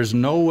 if there's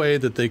no way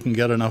that they can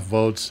get enough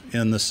votes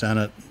in the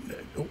Senate,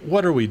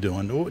 what are we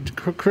doing?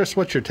 Chris,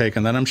 what's your take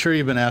on that? I'm sure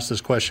you've been asked this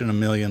question a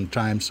million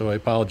times, so I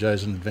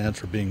apologize in advance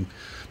for being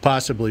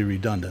possibly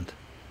redundant.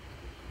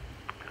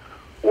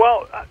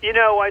 Well,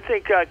 I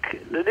think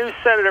the new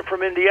senator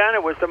from Indiana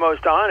was the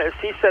most honest.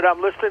 He said,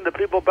 I'm listening to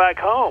people back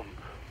home.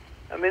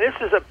 I mean, this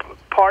is a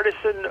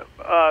partisan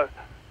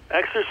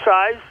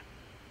exercise.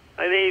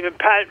 I mean, even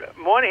Pat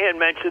Moynihan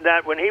mentioned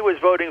that when he was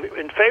voting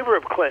in favor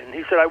of Clinton.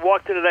 He said, I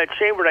walked into that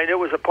chamber and I knew it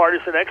was a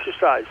partisan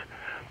exercise.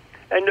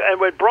 And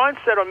what Braun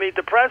said on Meet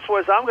the Press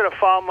was, I'm going to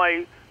follow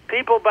my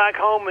people back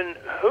home in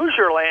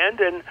Hoosier land,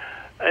 and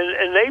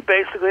they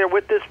basically are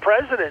with this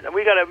president. And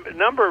we got a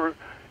number,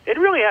 it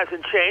really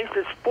hasn't changed.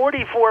 It's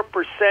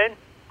 44%,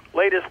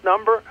 latest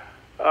number,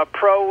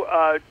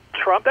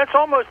 pro-Trump. That's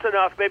almost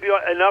enough, maybe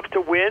enough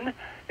to win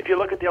if you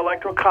look at the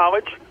Electoral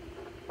College.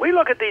 We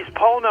look at these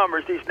poll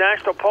numbers, these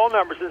national poll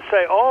numbers, and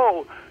say,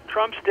 oh,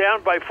 Trump's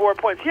down by 4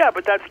 points. Yeah,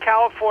 but that's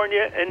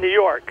California and New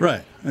York.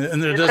 Right,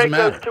 and it you doesn't take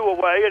matter. those two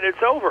away, and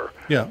it's over.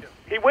 Yeah.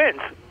 He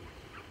wins.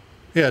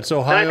 Yeah, it's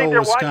Ohio,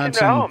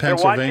 Wisconsin,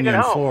 Pennsylvania,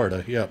 and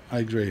Florida. Yep, I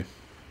agree.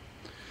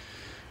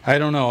 I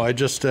don't know. I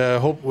just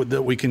hope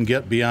that we can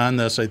get beyond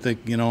this. I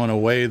think, in a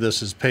way,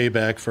 this is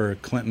payback for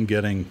Clinton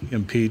getting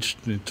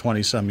impeached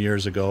 20-some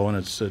years ago, and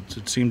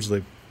it seems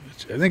like,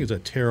 I think it's a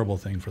terrible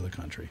thing for the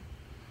country.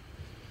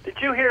 Did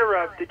you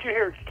hear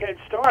Ken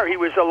Starr? He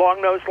was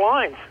along those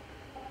lines.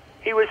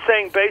 He was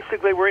saying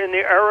basically we're in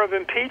the era of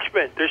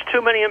impeachment. There's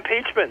too many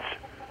impeachments.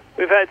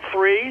 We've had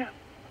 3,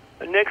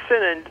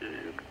 Nixon and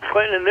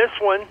Clinton and this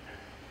one.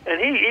 And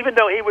he, even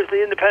though he was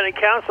the independent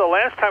counsel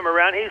last time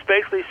around, he's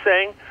basically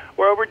saying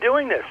we're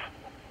overdoing this.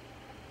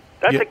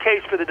 That's a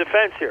case for the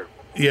defense here.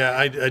 Yeah,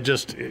 I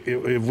just,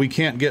 if we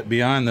can't get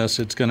beyond this,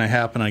 it's going to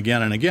happen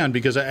again and again,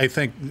 because I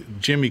think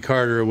Jimmy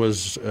Carter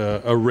was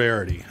a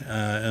rarity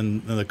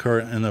in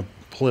the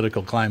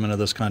political climate of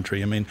this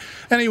country. I mean,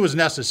 and he was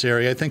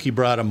necessary. I think he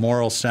brought a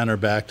moral center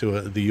back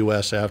to the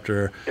U.S.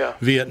 after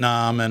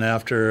Vietnam and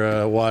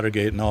after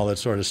Watergate and all that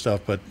sort of stuff.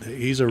 But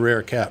he's a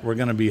rare cat. We're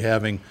going to be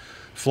having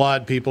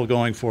flawed people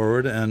going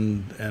forward,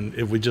 and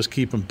if we just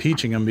keep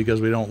impeaching them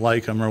because we don't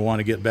like them or want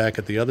to get back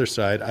at the other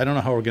side, I don't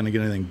know how we're going to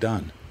get anything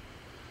done.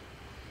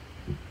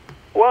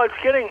 Well,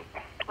 I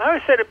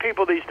always say to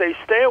people these days,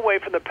 stay away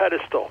from the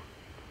pedestal.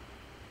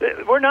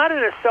 We're not in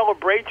a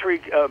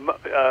celebratory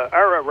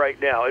era right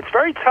now. It's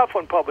very tough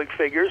on public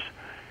figures,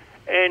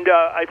 and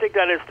I think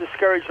that has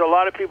discouraged a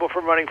lot of people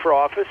from running for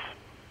office.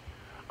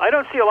 I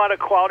don't see a lot of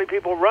quality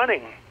people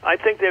running. I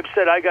think they've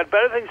said, I got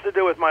better things to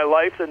do with my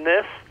life than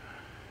this,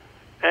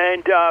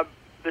 and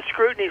the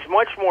scrutiny is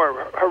much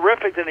more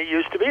horrific than it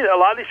used to be. A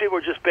lot of these people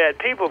are just bad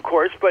people, of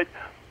course, but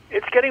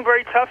it's getting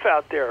very tough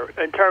out there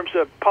in terms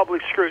of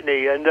public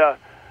scrutiny, and there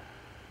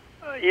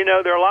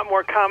are a lot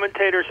more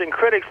commentators and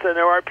critics than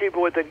there are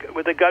people with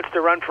the guts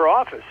to run for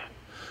office.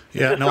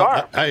 Yeah,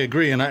 no, I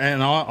agree, and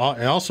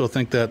I also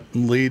think that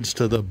leads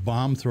to the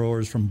bomb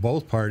throwers from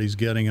both parties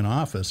getting in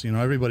office.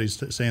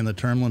 Everybody's saying the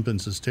term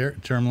limits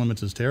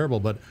is terrible,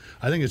 but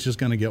I think it's just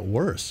going to get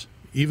worse,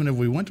 even if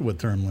we went with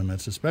term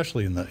limits,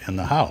 especially in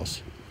the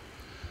House.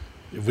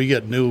 If we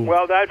get new,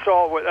 well, that's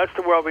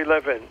the world we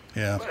live in.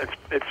 Yeah,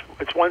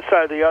 it's one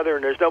side or the other,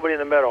 and there's nobody in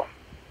the middle.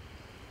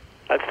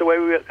 That's the way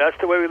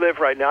we live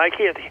right now. I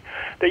can't.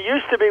 There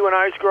used to be, when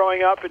I was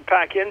growing up and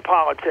back in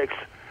politics,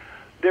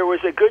 there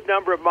was a good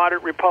number of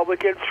moderate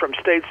Republicans from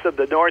states of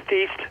the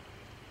Northeast.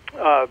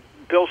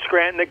 Bill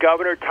Scranton, the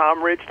governor;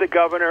 Tom Ridge, the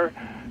governor;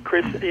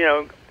 Chris.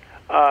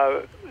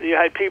 You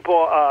had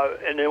people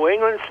in New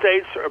England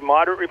states,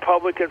 moderate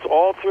Republicans,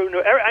 all through.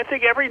 I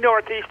think every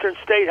northeastern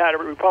state had a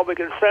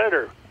Republican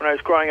senator when I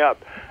was growing up.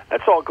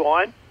 That's all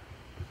gone.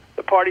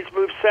 The party's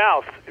moved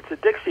south. It's a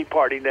Dixie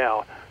party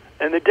now.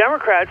 And the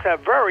Democrats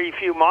have very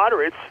few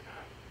moderates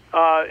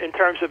in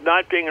terms of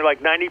not being like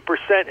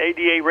 90%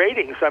 ADA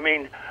ratings. I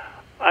mean,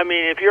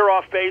 if you're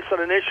off base on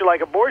an issue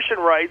like abortion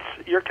rights,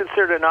 you're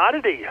considered an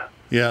oddity.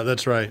 Yeah,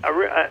 that's right.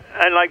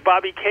 And like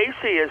Bobby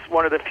Casey is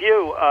one of the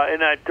few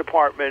in that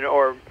department,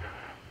 or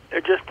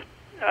just,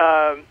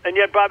 and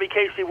yet Bobby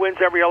Casey wins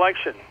every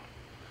election.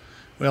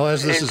 Well,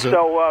 as this and is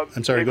so,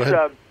 I'm sorry, go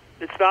ahead.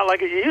 It's not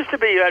like it used to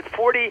be. You had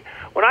 40,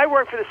 when I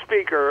worked for the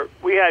Speaker,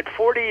 we had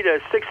 40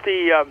 to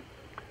 60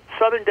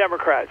 Southern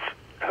Democrats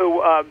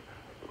who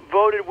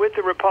voted with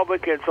the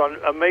Republicans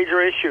on major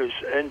issues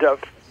and a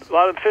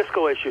lot of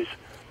fiscal issues.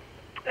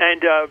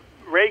 And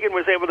Reagan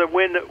was able to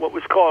win what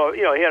was called,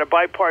 he had a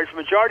bipartisan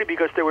majority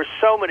because there were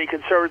so many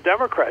conservative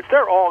Democrats.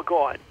 They're all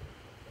gone.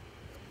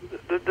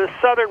 The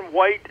Southern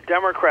white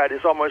Democrat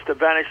is almost a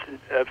vanished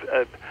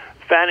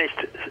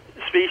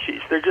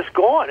species. They're just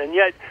gone, and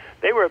yet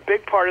they were a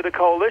big part of the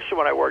coalition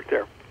when I worked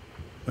there.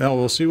 Well,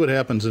 we'll see what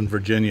happens in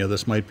Virginia.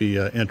 This might be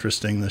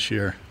interesting this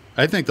year.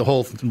 I think the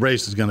whole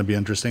race is going to be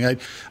interesting.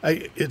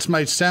 It's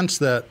my sense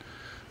that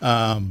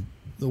the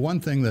one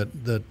thing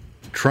that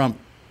Trump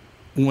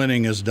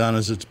winning has done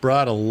is it's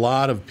brought a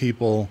lot of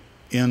people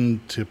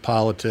into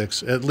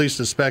politics, at least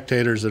as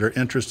spectators that are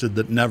interested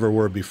that never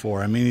were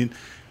before. I mean,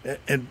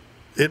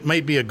 it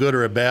might be a good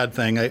or a bad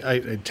thing.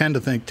 I tend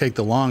to take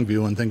the long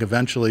view and think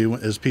eventually,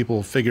 as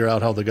people figure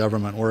out how the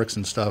government works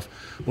and stuff,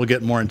 we'll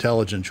get more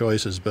intelligent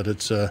choices. But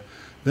it's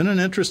been an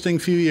interesting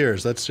few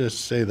years. Let's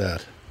just say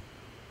that.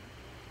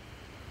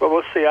 Well,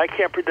 we'll see. I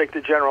can't predict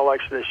the general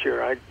election this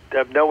year. I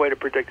have no way to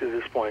predict at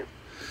this point.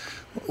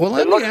 Well,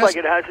 it looks like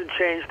it hasn't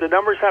changed. The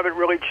numbers haven't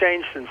really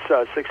changed since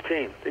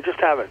 16. They just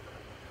haven't.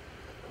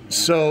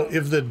 So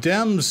if the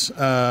Dems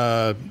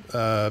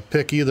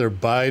pick either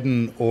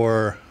Biden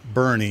or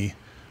Bernie,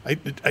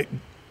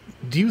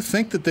 do you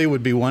think that they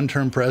would be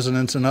one-term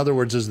presidents? In other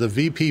words, is the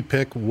VP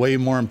pick way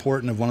more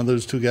important if one of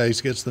those two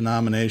guys gets the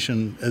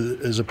nomination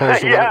as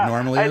opposed to what it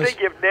normally is? I think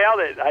you've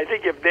nailed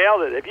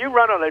it. If you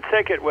run on a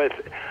ticket with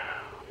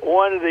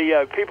one of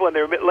the people in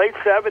their late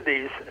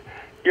 70s,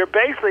 you're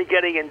basically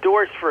getting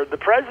endorsed for the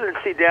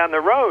presidency down the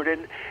road.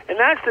 And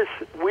that's this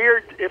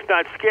weird, if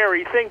not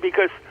scary, thing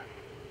because,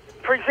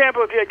 for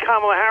example, if you had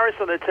Kamala Harris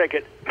on the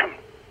ticket,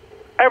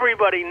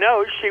 everybody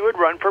knows she would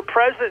run for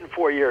president in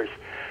 4 years.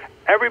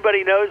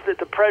 Everybody knows that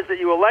the president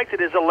you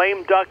elected is a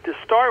lame duck to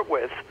start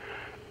with.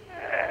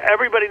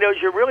 Everybody knows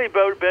you're really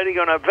betting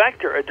on a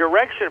vector, a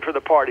direction for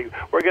the party.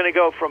 We're going to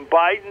go from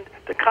Biden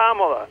to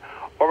Kamala,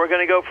 or we're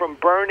going to go from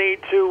Bernie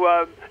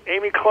to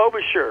Amy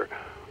Klobuchar.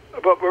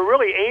 But we're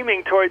really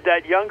aiming toward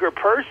that younger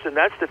person.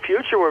 That's the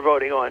future we're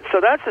voting on. So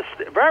that's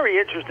a very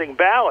interesting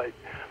ballot.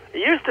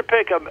 It used to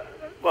pick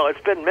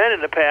it's been men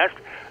in the past,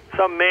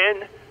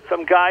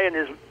 some guy in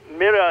his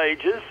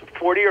mid-ages,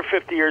 40 or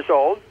 50 years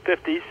old,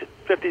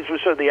 50s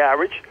was sort of the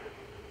average,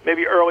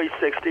 maybe early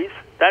 60s,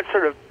 that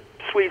sort of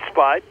sweet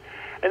spot.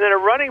 And then a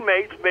running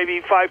mate,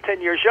 maybe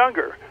 5-10 years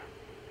younger.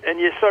 And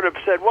you sort of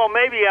said, well,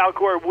 maybe Al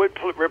Gore would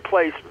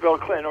replace Bill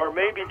Clinton, or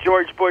maybe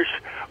George Bush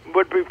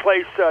would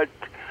replace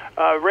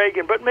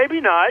Reagan, but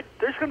maybe not.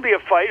 There's going to be a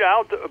fight.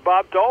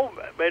 Bob Dole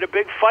made a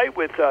big fight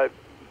with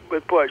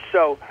Bush,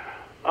 so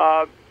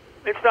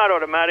it's not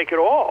automatic at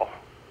all.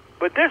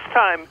 But this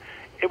time,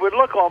 it would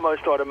look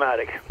almost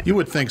automatic. You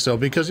would think so,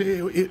 because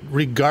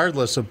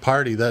regardless of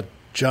party, that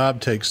job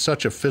takes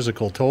such a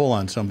physical toll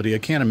on somebody. I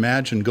can't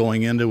imagine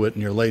going into it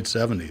in your late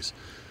 70s.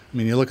 I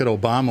mean, you look at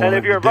Obama. And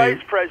if you're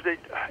vice president,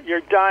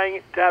 you're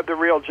dying to have the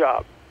real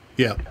job.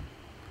 Yeah.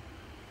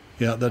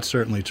 Yeah, that's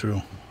certainly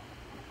true.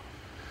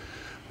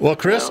 Well,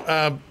 Chris,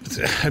 I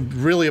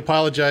really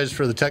apologize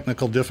for the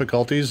technical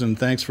difficulties, and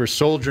thanks for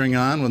soldiering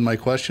on with my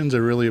questions. I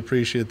really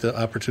appreciate the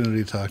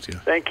opportunity to talk to you.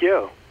 Thank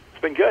you.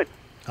 It's been good.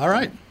 All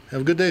right.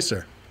 Have a good day,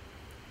 sir.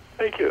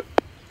 Thank you.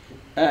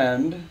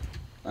 And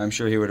I'm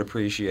sure he would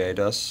appreciate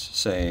us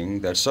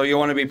saying that So You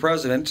Want to Be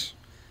President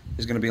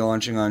is going to be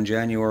launching on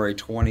January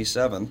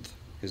 27th,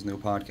 his new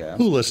podcast.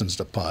 Who listens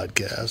to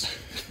podcasts?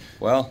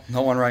 Well,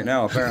 no one right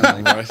now,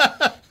 apparently.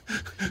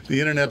 The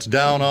internet's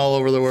down all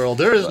over the world.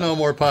 There is no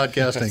more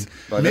podcasting.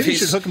 But maybe you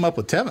should hook him up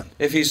with Tevin.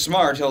 If he's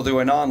smart, he'll do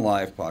a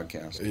non-live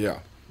podcast. Yeah.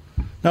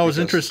 No, it was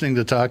interesting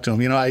to talk to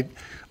him. You know,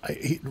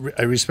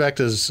 I respect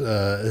his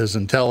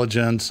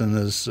intelligence and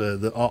his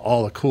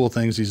all the cool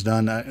things he's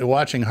done.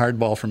 Watching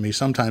Hardball for me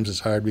sometimes is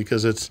hard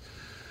because it's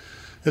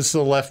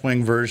the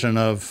left-wing version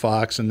of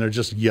Fox, and they're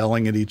just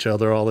yelling at each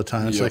other all the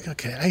time. It's like,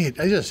 okay,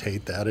 I just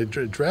hate that.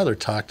 I'd rather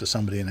talk to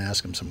somebody and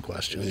ask them some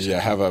questions. Yeah,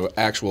 have an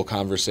actual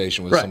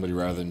conversation with somebody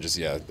rather than just,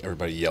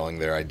 everybody yelling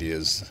their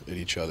ideas at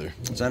each other.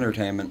 It's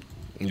entertainment.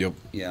 Yep.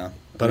 Yeah.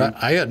 But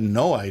I had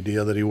no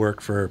idea that he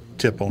worked for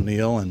Tip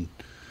O'Neill, and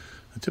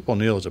Tip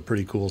O'Neill is a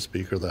pretty cool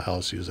Speaker of the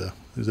House. He was a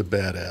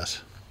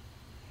badass.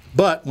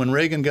 But when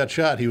Reagan got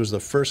shot, he was the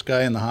first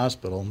guy in the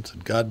hospital and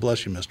said, "God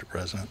bless you, Mr.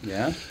 President."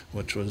 Yeah.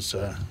 Which was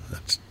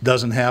that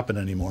doesn't happen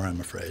anymore,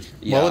 I'm afraid.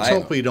 Yeah, well, let's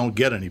hope we don't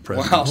get any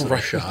presidents that are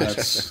shot.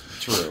 That's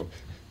true.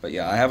 But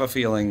yeah, I have a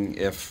feeling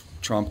if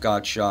Trump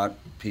got shot,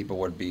 people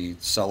would be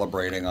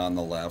celebrating on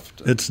the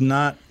left. It's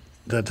not.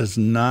 That is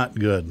not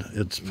good.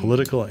 It's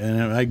political,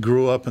 and I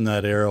grew up in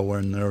that era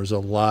when there was a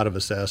lot of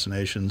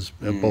assassinations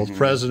of both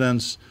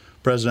presidents,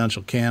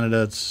 presidential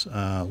candidates,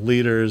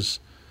 leaders.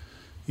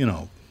 You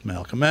know,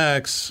 Malcolm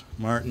X,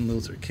 Martin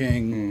Luther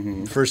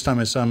King. First time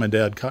I saw my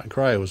dad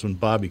cry was when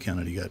Bobby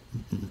Kennedy got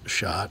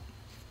shot.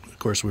 Of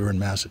course, we were in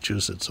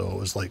Massachusetts, so it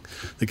was like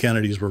the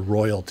Kennedys were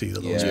royalty to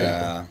those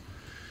people.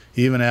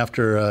 Even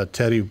after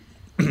Teddy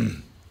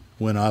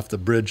went off the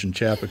bridge in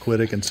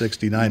Chappaquiddick in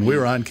 '69, we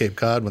were on Cape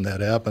Cod when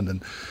that happened,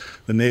 and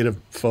the native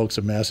folks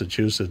of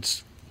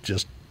Massachusetts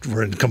just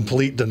were in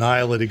complete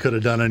denial that he could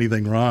have done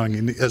anything wrong.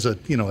 And as a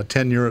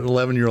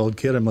 11-year-old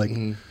kid, I'm like,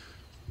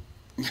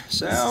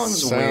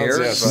 sounds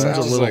weird. Yeah, sounds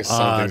a little like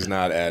odd. something's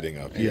not adding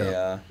up.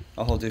 Yeah.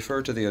 I'll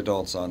defer to the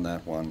adults on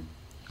that one.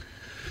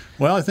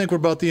 Well, I think we're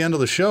about the end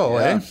of the show,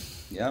 eh?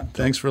 Yeah.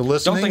 Thanks for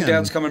listening. Don't think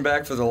Dad's coming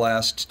back for the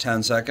last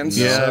 10 seconds.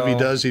 Yeah, so. if he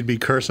does, he'd be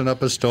cursing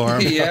up a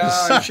storm. Yeah,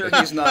 I'm sure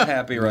he's not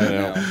happy right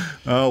now.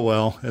 Oh,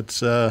 well,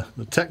 it's the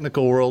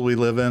technical world we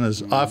live in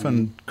is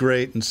often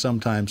great and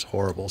sometimes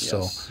horrible. Yes.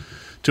 So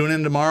tune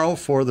in tomorrow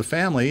for the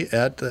family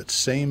at that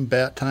same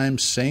bat time,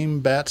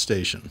 same bat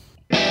station.